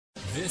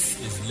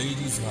This is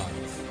Ladies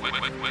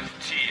Hive with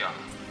Tia.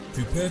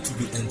 Prepare to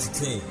be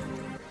entertained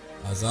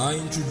as I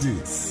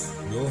introduce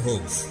your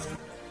host,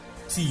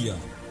 Tia.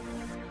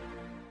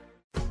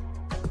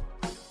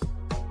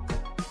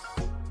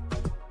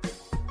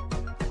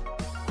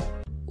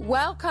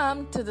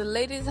 Welcome to the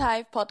Ladies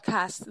Hive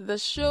podcast, the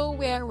show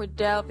where we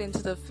delve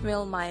into the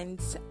female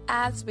minds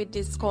as we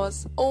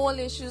discuss all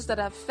issues that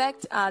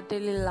affect our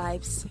daily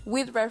lives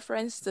with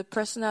reference to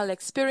personal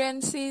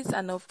experiences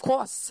and, of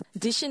course,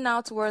 dishing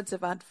out words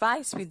of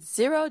advice with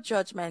zero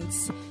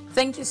judgments.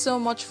 Thank you so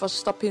much for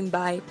stopping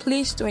by.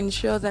 Please do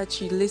ensure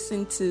that you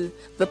listen to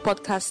the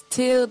podcast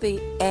till the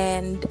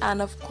end.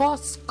 And, of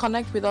course,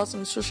 connect with us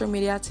on social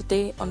media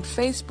today on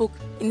Facebook,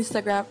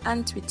 Instagram,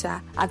 and Twitter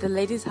at the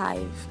Ladies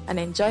Hive and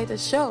enjoy the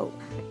show.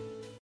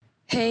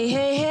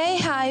 Hey,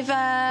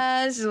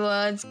 Hivers,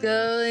 what's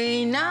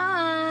going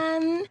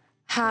on?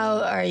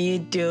 How are you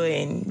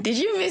doing? Did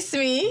you miss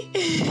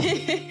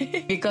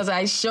me? Because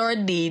I sure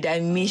did. I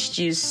missed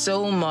you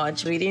so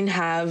much. We didn't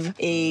have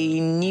a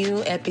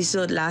new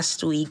episode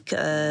last week,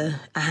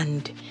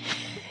 and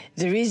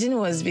the reason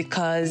was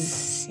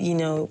because,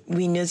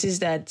 we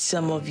noticed that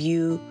some of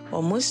you,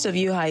 or most of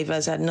you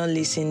Hivers, had not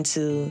listened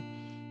to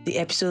the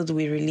episode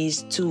we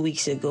released 2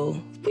 weeks ago,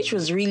 which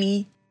was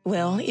really,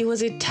 it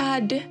was a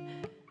tad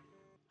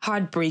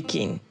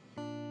heartbreaking.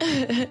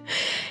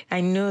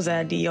 I know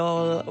that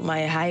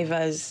my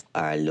Hivers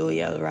are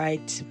loyal,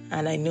 right?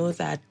 And I know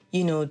that,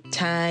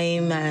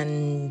 time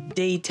and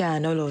data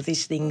and all of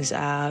these things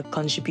are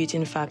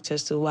contributing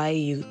factors to why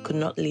you could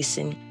not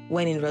listen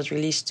when it was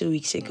released 2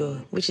 weeks ago,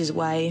 which is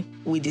why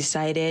we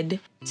decided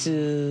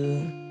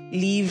to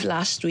leave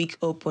last week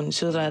open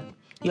so that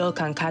y'all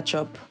can catch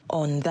up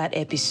on that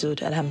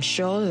episode. And I'm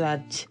sure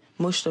that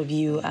most of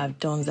you have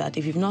done that.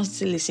 If you've not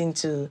still listened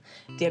to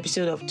the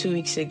episode of 2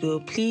 weeks ago,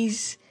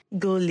 please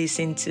go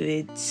listen to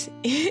it.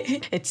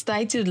 It's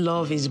titled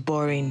Love is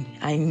Boring.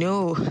 I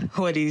know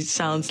what it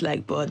sounds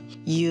like, but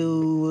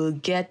you will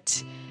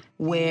get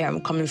where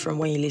I'm coming from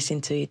when you listen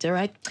to it, all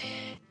right?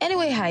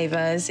 Anyway,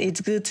 Hivers,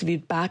 it's good to be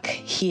back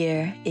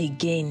here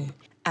again.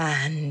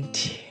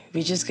 And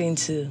we're just going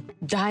to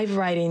dive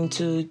right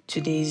into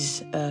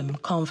today's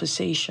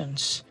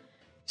conversations.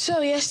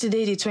 So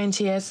yesterday, the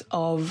 20th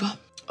of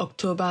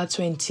October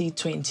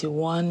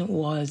 2021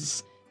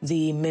 was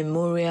the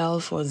memorial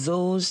for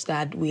those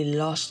that we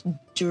lost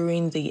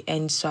during the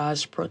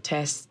EndSARS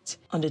protests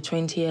on the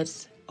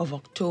 20th of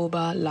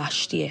October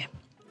last year.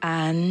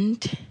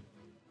 And,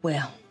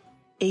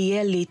 a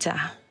year later,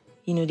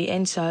 the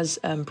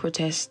EndSARS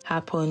protest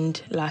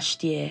happened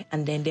last year,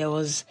 and then there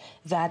was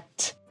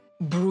that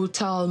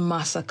brutal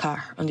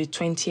massacre on the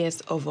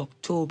 20th of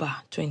October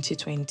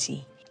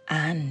 2020.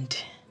 And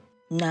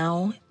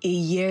now, a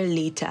year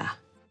later,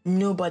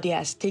 nobody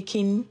has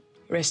taken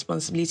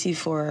responsibility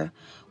for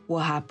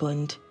what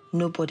happened.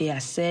 Nobody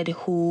has said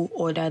who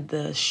ordered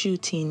the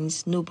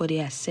shootings. Nobody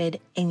has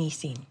said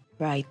anything,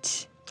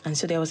 right? And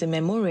so there was a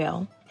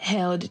memorial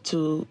held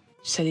to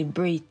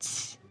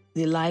celebrate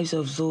the lives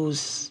of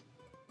those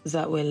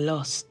that were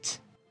lost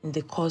in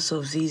the course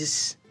of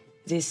this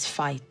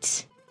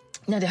fight.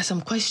 Now, there are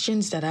some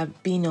questions that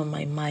have been on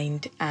my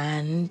mind,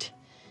 and,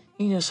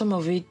 some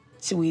of it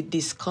we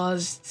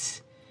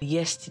discussed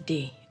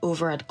yesterday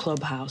over at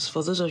Clubhouse.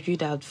 For those of you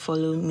that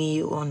follow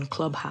me on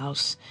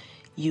Clubhouse,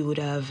 you would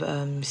have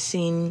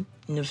seen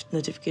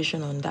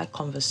notification on that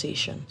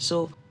conversation.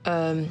 So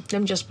let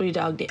me just put it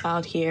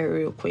out here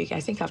real quick. I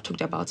think I've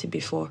talked about it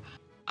before.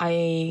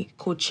 I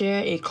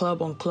co-chair a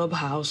club on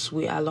Clubhouse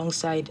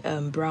alongside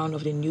Brown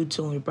of the New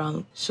Tone with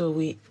Brown. So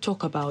we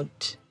talk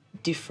about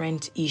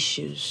different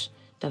issues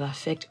that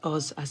affect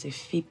us as a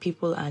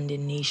people and a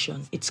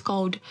nation. It's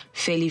called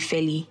Feli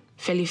Feli.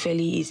 Feli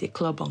Feli is a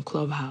club on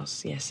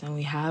Clubhouse, yes, and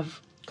we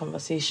have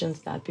conversations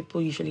that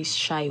people usually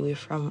shy away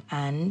from,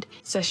 and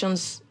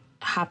sessions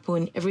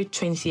happen every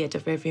 20th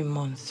of every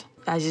month.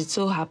 As it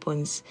so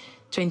happens,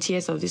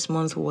 20th of this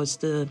month was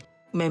the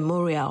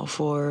memorial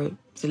for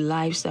the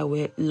lives that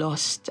were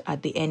lost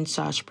at the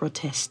EndSARS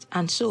protest.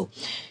 And so,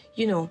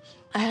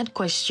 I had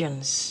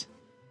questions.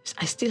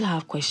 I still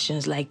have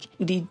questions like,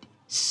 did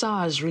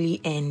SARS really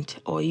end?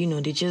 Or,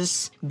 they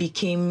just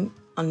became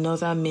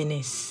another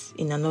menace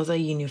in another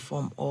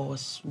uniform or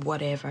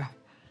whatever,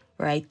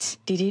 right?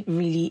 Did it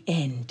really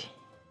end?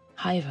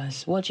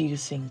 Hivers, what do you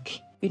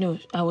think?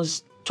 I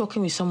was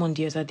talking with someone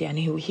the other day, and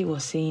he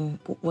was saying,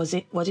 was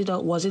it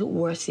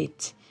worth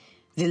it?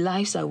 The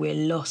lives that were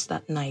lost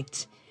that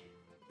night,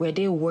 were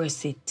they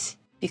worth it?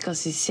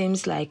 Because it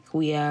seems like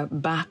we are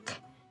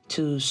back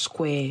to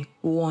square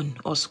one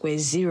or square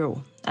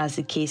zero, as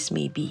the case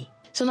may be.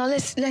 So now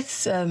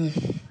let's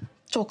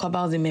talk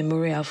about the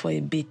memorial for a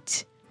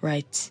bit,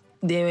 right?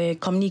 There were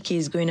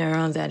communiques going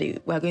around that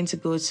we're going to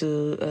go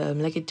to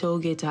like a toll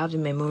gate to have the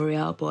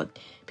memorial, but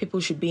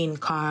people should be in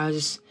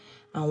cars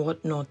and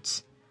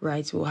whatnot,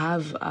 right? We'll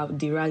have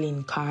the rally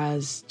in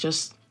cars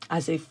just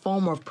as a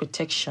form of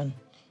protection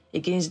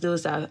against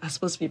those that are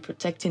supposed to be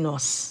protecting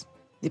us,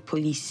 the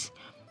police,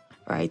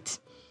 right?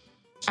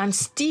 And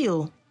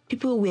still,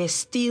 people were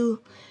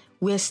still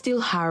we're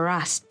still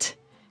harassed.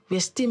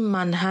 We're still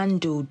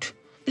manhandled.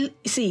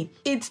 See,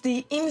 it's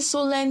the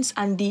insolence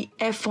and the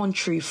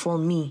effrontery for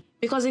me.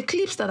 Because the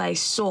clips that I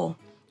saw,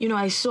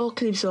 I saw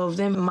clips of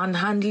them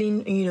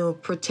manhandling,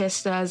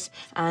 protesters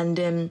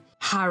and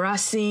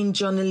harassing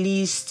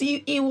journalists.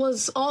 It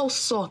was all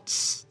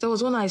sorts. There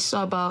was one I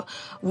saw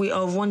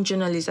of one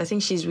journalist. I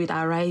think she's with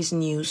Arise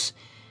News.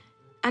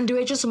 And they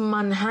were just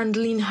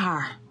manhandling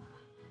her.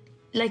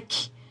 Like,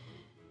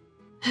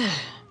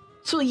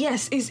 so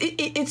yes,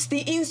 it's the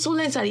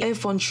insolence and the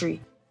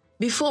effrontery.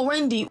 Before,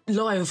 when the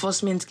law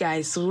enforcement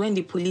guys, so when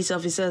the police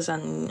officers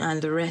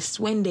and the rest,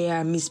 when they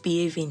are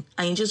misbehaving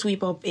and you just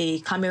whip up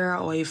a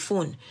camera or a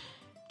phone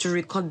to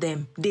record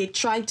them, they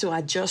try to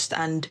adjust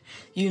and,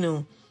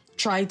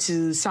 try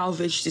to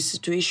salvage the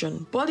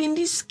situation. But in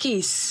this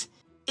case,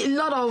 a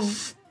lot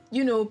of,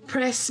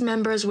 press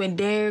members were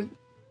there,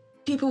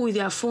 people with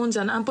their phones,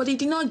 but they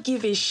did not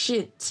give a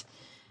shit.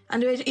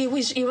 And it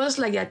was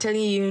like they're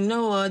telling you, you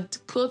know what,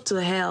 go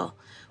to hell.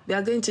 We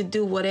are going to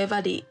do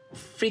whatever the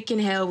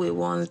freaking hell we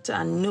want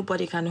and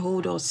nobody can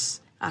hold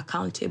us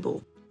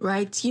accountable,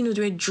 right? They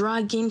were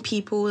dragging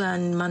people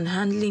and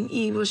manhandling.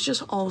 It was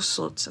just all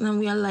sorts. And then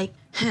we are like,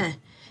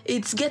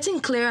 it's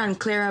getting clearer and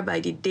clearer by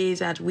the day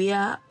that we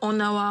are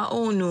on our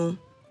own.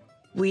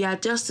 We are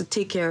just to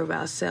take care of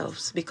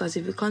ourselves. Because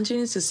if we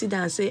continue to sit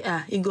down and say,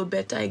 it go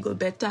better,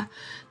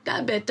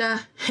 that better,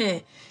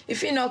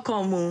 if you not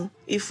come,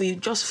 if we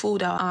just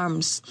fold our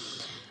arms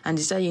and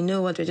decide, you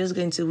know what, we're just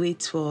going to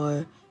wait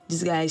for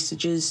these guys to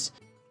just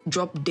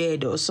drop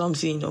dead or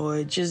something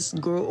or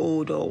just grow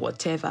old or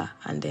whatever.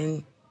 And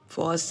then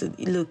for us to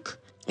look,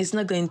 it's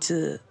not going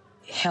to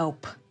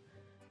help,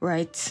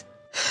 right?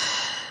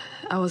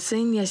 I was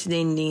saying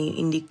yesterday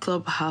in the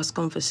clubhouse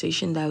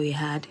conversation that we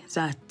had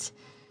that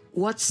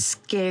what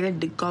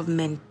scared the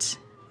government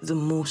the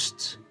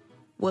most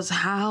was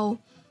how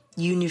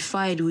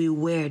unified we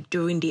were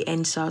during the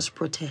NSAS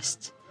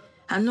protest.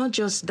 And not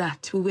just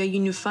that, we were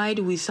unified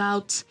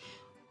without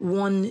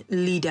one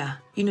leader.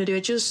 There were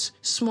just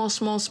small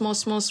cells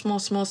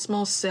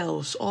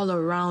all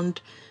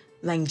around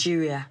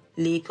Nigeria,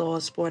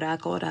 Lagos, Port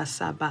Harcourt,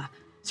 Asaba.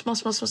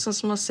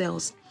 Small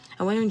cells.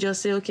 And when we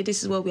just say, okay,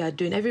 this is what we are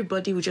doing,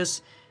 everybody would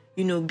just,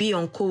 be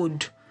on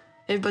code.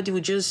 Everybody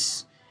would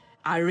just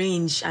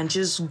arrange and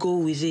just go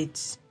with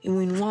it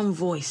in one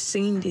voice,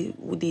 saying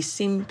the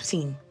same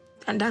thing.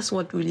 And that's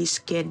what really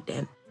scared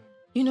them.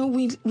 We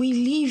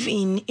live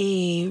in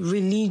a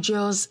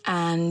religious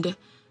and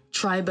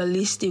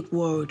tribalistic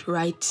world,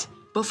 right?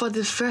 But for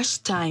the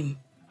first time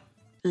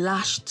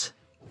last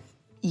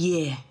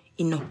year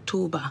in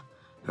October,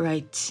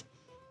 right,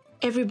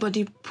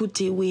 everybody put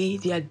away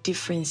their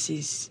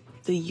differences.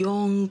 The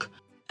young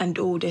and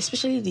old,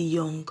 especially the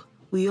young,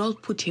 we all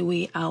put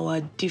away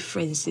our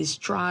differences,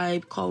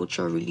 tribe,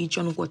 culture,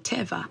 religion,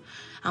 whatever.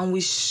 And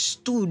we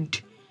stood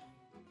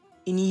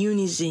in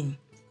unison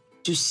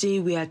to say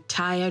we are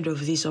tired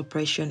of this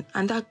oppression.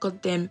 And that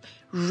got them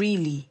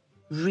really,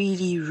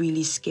 really,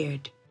 really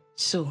scared.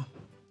 So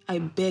I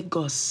beg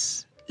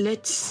us,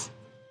 let's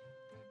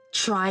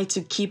try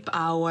to keep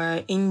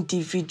our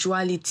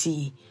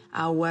individuality,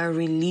 our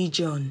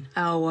religion,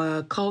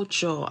 our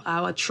culture,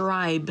 our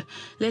tribe.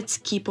 Let's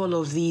keep all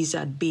of these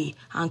at bay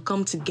and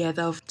come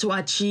together to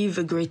achieve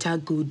a greater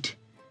good,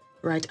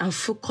 right? And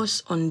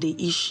focus on the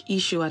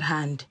issue at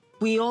hand.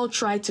 We all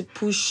try to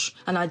push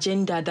an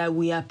agenda that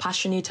we are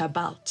passionate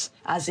about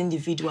as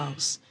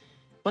individuals.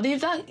 But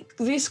if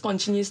this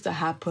continues to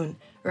happen,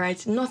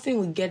 right, nothing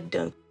will get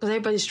done because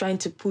everybody's trying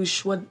to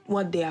push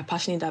what they are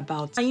passionate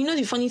about. And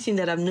the funny thing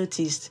that I've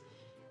noticed,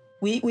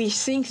 we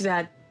think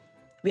that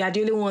we are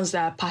the only ones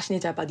that are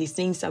passionate about the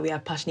things that we are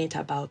passionate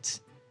about,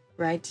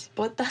 right?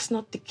 But that's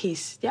not the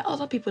case. There are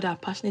other people that are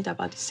passionate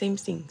about the same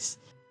things.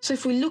 So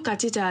if we look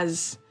at it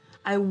as,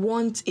 I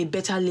want a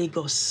better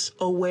Lagos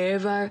or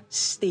wherever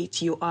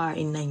state you are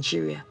in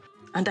Nigeria,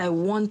 and I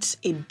want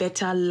a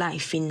better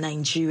life in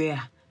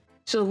Nigeria.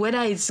 So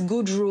whether it's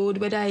good road,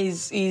 whether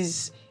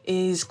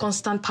it's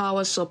constant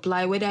power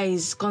supply, whether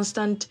it's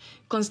constant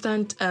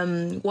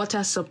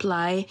water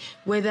supply,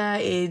 whether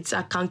it's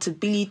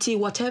accountability,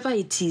 whatever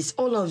it is,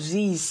 all of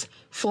these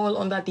fall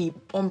under the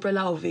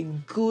umbrella of a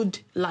good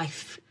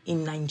life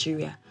in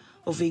Nigeria,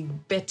 of a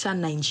better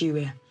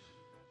Nigeria.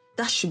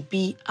 That should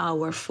be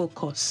our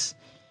focus.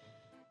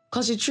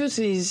 Because the truth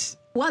is,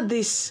 what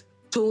this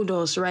told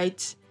us,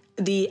 right,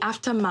 the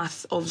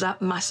aftermath of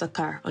that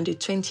massacre on the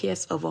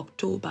 20th of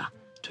October,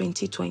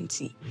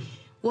 2020,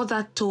 what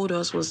that told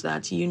us was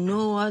that, you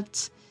know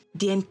what,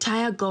 the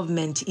entire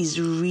government is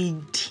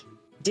rigged.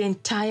 The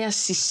entire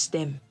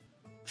system,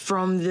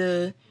 from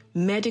the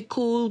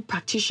medical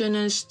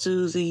practitioners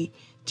to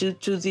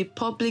the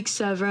public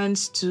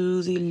servants,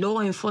 to the law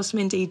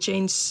enforcement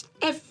agents,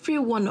 every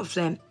one of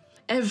them,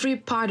 every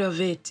part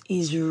of it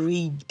is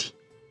rigged.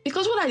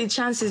 Because what are the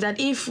chances that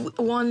if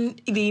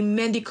the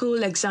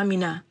medical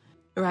examiner,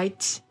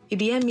 right, if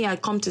the ME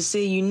had come to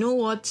say, you know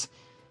what,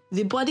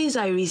 the bodies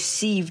I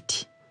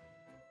received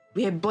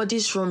were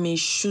bodies from a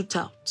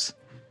shootout.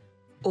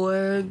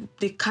 or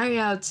they carry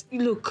out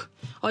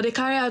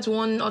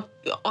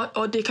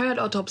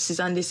autopsies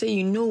and they say,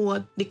 you know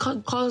what, the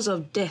cause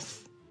of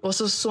death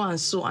was so and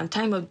so, and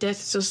time of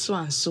death is so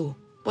and so.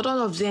 But all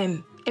of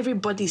them,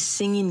 everybody's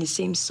singing the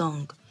same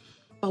song.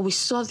 But we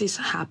saw this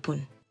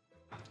happen.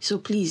 So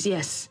please,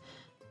 yes,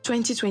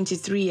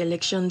 2023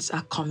 elections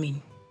are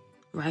coming,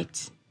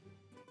 right?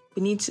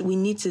 We need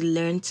to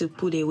learn to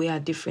put away our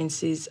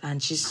differences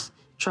and just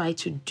try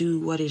to do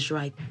what is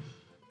right.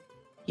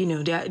 You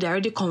know, there are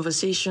already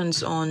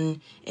conversations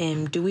on,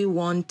 do we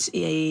want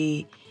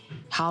a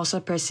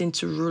Hausa person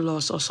to rule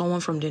us or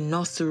someone from the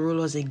north to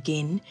rule us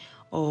again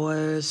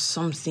or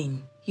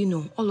something? You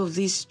know, all of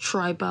this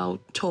tribal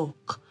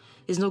talk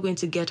is not going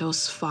to get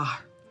us far.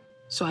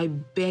 So I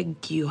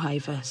beg you,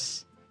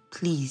 Hivers,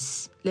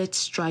 please,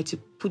 let's try to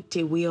put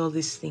away all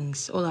these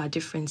things, all our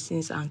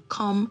differences, and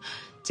come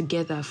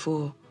together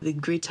for the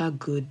greater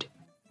good.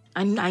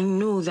 And I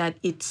know that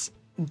it's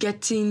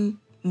getting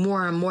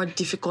more and more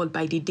difficult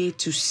by the day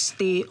to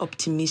stay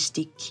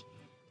optimistic.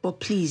 But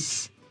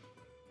please,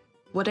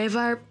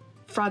 whatever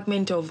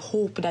fragment of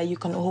hope that you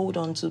can hold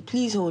on to,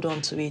 please hold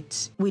on to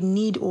it. We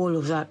need all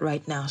of that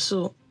right now.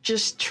 So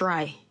just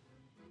try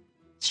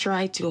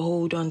to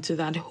hold on to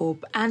that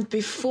hope. And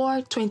before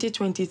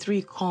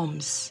 2023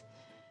 comes,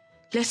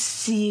 let's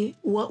see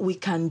what we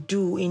can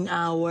do in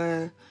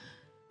our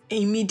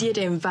immediate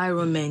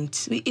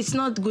environment. It's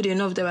not good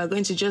enough that we're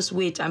going to just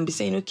wait and be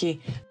saying, okay,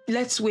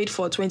 let's wait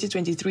for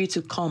 2023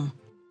 to come.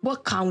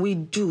 What can we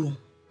do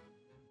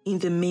in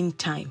the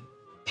meantime,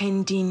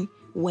 pending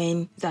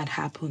when that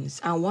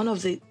happens? And one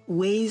of the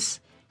ways,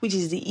 which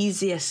is the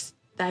easiest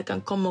that I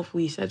can come up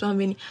with, I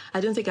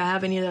don't think I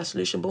have any other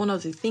solution, but one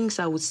of the things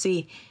I would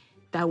say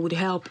that would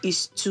help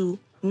is to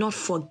not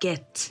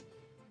forget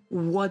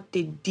what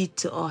they did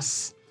to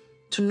us.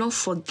 To not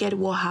forget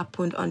what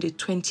happened on the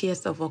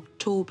 20th of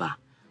October,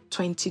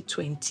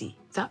 2020.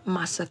 That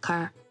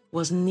massacre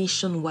was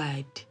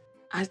nationwide.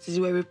 As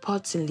there were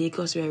reports in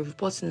Lagos, there were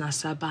reports in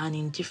Asaba and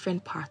in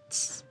different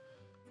parts.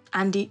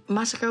 And the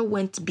massacre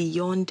went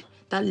beyond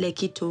that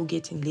Lekki toll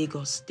gate in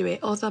Lagos. There were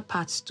other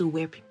parts too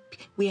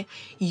where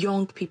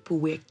young people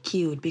were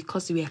killed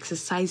because they were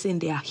exercising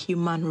their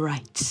human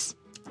rights.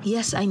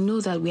 Yes, I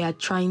know that we are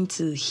trying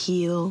to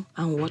heal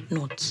and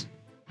whatnot.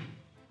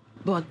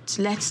 But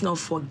let's not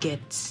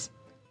forget.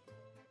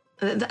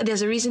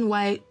 There's a reason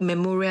why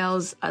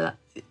memorials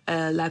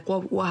like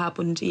what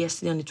happened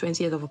yesterday on the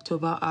 20th of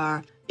October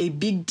are a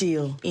big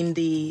deal in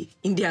the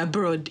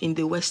abroad, in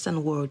the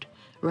Western world,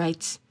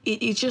 right?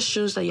 It just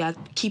shows that you are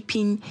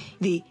keeping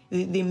the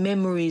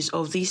memories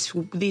of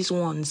these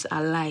ones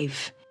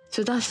alive.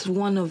 So that's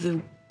one of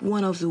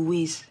the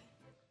ways.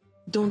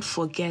 Don't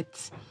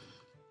forget.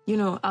 You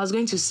know, I was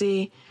going to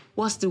say,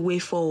 what's the way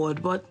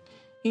forward? But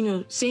you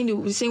know, saying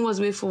what's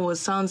the way forward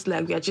sounds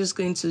like we are just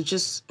going to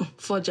just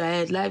forge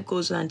ahead. Life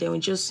goes on and then we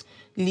just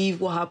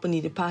leave what happened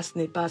in the past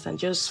and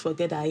just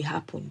forget that it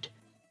happened.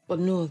 But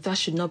no, that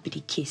should not be the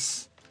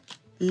case.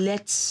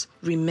 Let's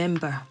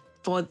remember,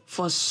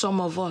 for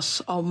some of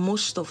us, or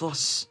most of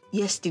us,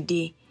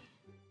 yesterday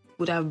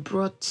would have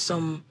brought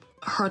some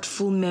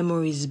hurtful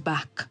memories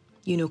back,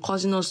 you know,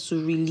 causing us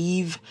to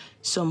relive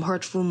some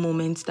hurtful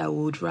moments that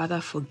we would rather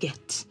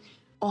forget.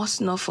 Us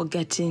not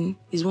forgetting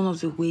is one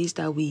of the ways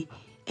that we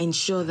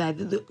ensure that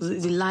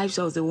the lives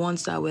of the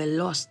ones that were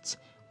lost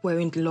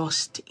weren't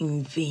lost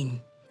in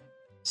vain.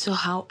 So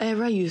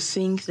however you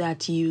think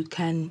that you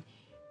can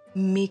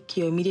make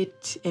your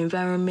immediate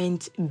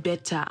environment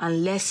better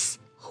and less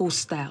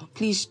hostile,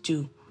 please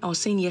do. I was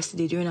saying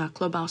yesterday during our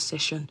clubhouse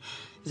session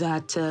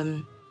that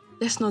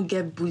let's not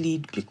get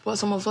bullied, because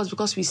some of us,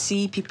 because we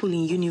see people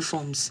in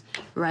uniforms,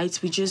 right?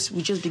 We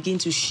just begin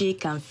to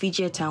shake and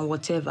fidget and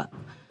whatever.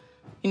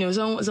 You know,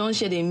 someone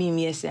shared a meme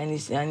yesterday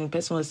and the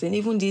person was saying,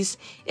 even these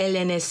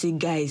LNSC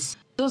guys,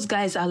 those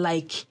guys are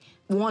like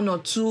 1 or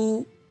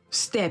 2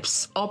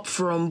 steps up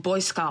from Boy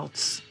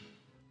Scouts.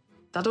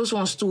 That those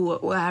ones too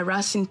were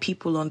harassing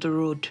people on the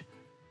road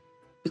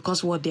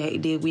because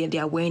they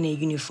are wearing a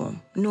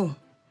uniform. No,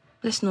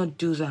 let's not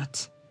do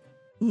that.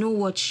 Know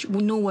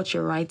what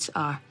your rights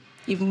are.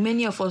 If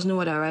many of us know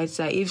what our rights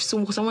are, if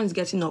someone's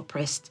getting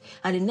oppressed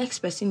and the next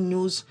person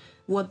knows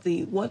what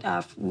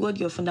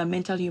your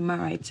fundamental human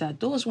rights are,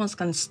 those ones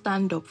can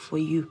stand up for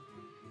you.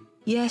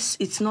 Yes,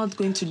 it's not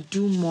going to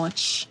do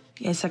much.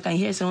 Yes, I can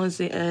hear someone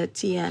say,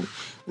 Tian,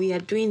 we are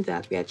doing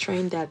that, we are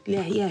trying that.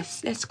 Yeah,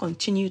 yes, let's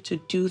continue to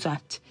do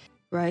that,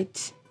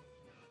 right?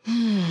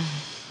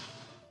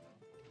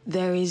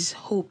 There is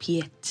hope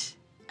yet,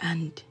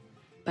 and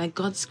by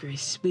God's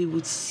grace, we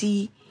would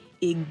see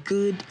a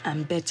good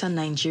and better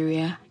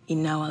Nigeria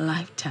in our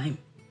lifetime.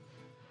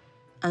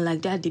 And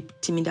like that, the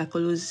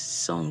Timidakolo's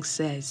song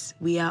says,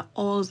 we are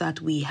all that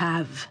we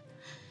have.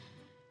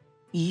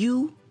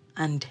 You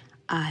and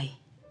I,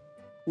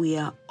 we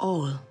are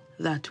all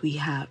that we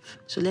have.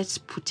 So let's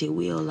put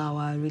away all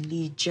our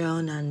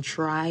religion and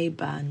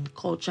tribe and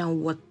culture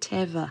and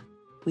whatever.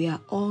 We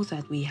are all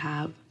that we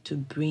have to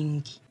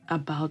bring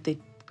about the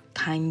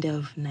kind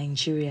of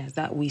Nigeria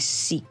that we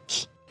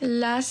seek.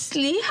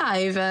 Lastly,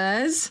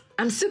 hivers,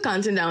 I'm still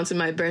counting down to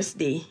my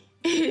birthday.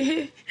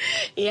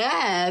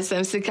 Yes,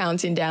 I'm still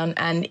counting down,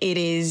 and it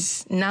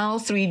is now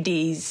 3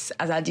 days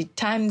as at the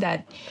time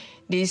that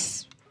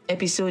this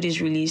episode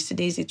is released.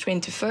 Today is the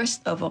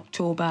 21st of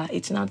October.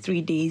 It's now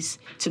 3 days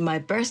to my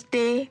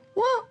birthday.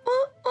 Woo,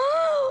 woo,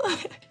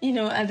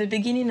 woo. At the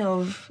beginning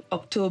of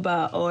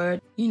October, or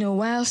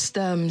whilst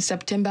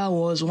September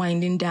was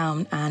winding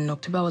down and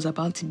October was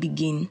about to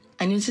begin,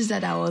 I noticed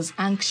that I was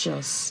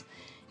anxious.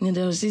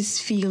 There was this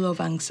feel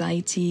of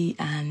anxiety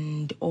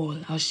and all.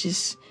 I was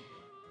just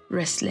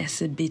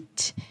restless a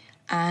bit.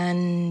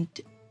 And,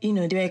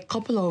 there were a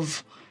couple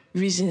of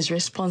reasons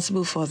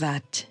responsible for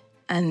that.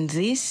 And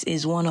this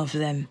is one of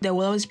them. There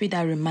will always be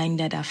that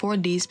reminder that 4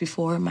 days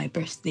before my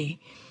birthday,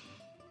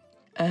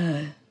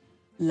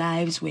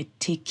 lives were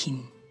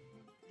taken.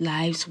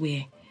 Lives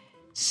were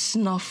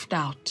snuffed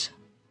out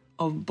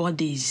of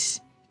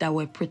bodies that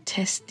were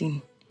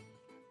protesting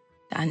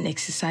and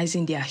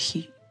exercising their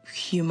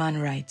human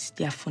rights,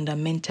 their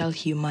fundamental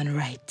human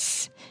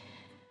rights.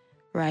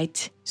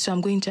 Right? So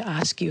I'm going to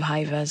ask you,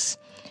 hivers,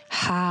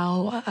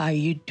 how are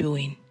you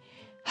doing?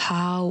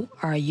 How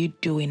are you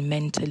doing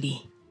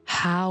mentally?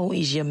 How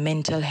is your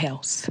mental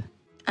health?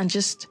 And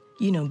just,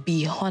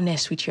 be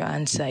honest with your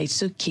answer.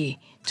 It's okay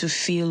to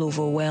feel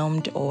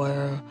overwhelmed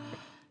or,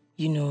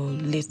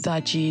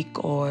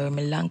 lethargic or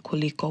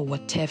melancholic or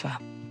whatever,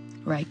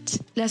 right?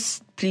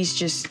 Let's please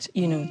just,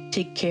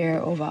 take care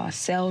of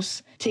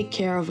ourselves, take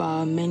care of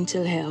our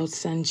mental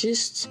health, and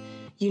just,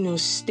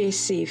 stay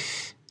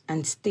safe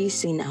and stay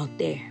sane out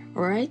there,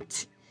 all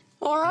right?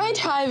 All right,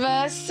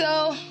 hivers.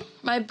 So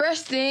my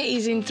birthday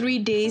is in 3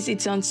 days.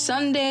 It's on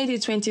Sunday, the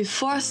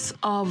 24th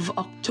of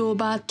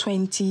October,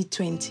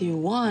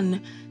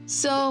 2021.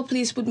 So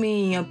please put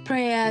me in your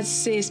prayers.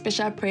 Say a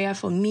special prayer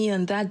for me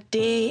on that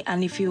day.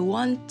 And if you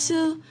want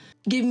to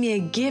give me a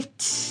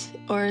gift,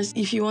 or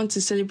if you want to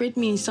celebrate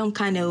me in some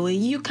kind of way,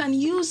 you can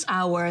use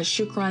our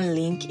Shukran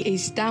link.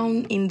 It's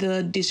down in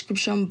the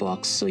description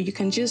box, so you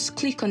can just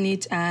click on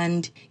it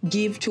and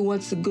give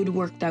towards the good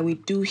work that we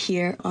do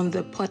here on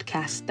the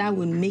podcast. That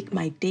would make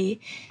my day.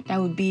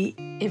 That would be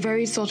a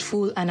very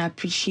thoughtful and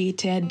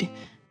appreciated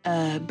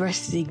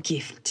birthday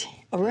gift.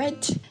 All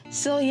right.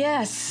 So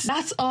yes,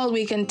 that's all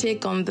we can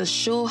take on the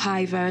show,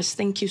 hivers.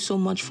 Thank you so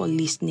much for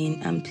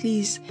listening. And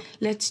please,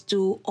 let's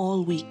do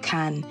all we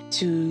can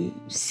to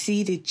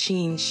see the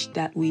change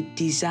that we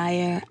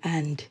desire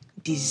and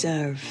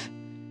deserve.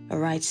 All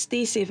right.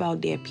 Stay safe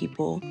out there,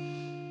 people.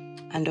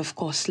 And of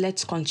course,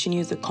 let's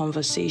continue the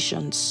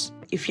conversations.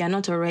 If you're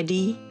not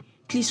already,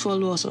 please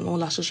follow us on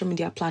all our social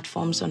media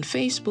platforms on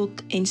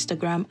Facebook,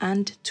 Instagram,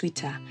 and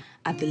Twitter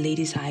at The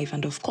Ladies Hive.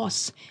 And of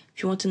course,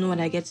 if you want to know what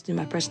I get to do in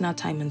my personal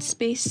time and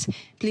space,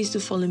 please do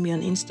follow me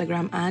on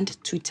Instagram and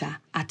Twitter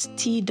at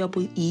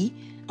TEE_twirl.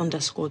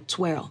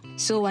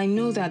 So I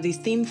know that the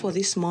theme for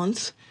this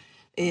month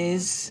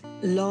is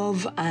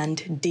love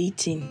and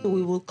dating. So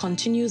we will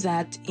continue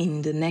that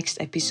in the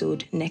next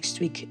episode next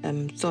week,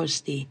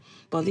 Thursday.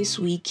 But this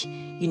week,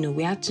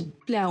 we had to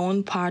play our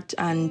own part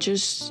and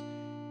just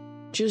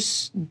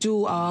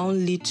do our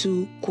own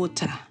little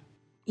quota.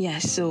 Yeah,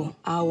 so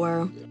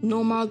our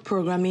normal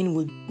programming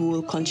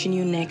will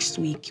continue next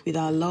week with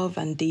our love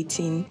and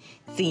dating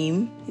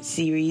theme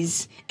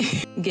series.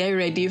 Get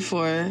ready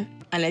for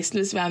an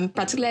exclusive. I'm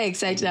particularly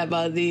excited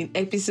about the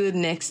episode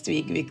next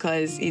week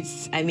because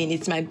it's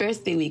my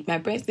birthday week. My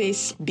birthday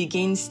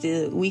begins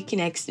the week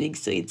next week,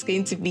 so it's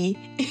going to be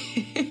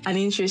an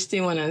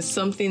interesting one and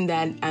something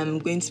that I'm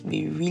going to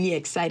be really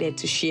excited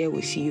to share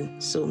with you.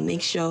 So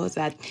make sure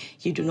that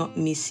you do not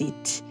miss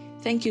it.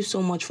 Thank you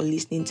so much for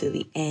listening to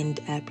the end.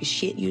 I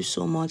appreciate you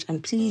so much.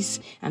 And please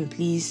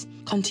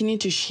continue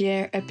to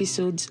share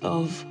episodes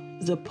of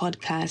the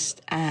podcast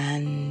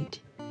and,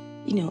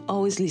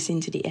 always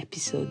listen to the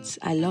episodes.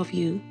 I love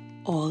you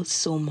all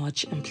so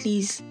much. And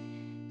please,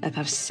 like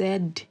I've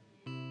said,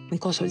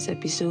 because of this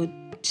episode,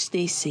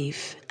 stay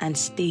safe and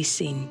stay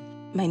sane.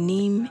 My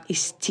name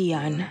is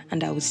Tian,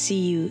 and I will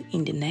see you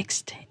in the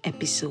next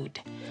episode.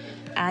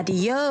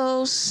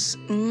 Adios.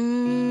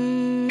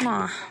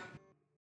 Mwah.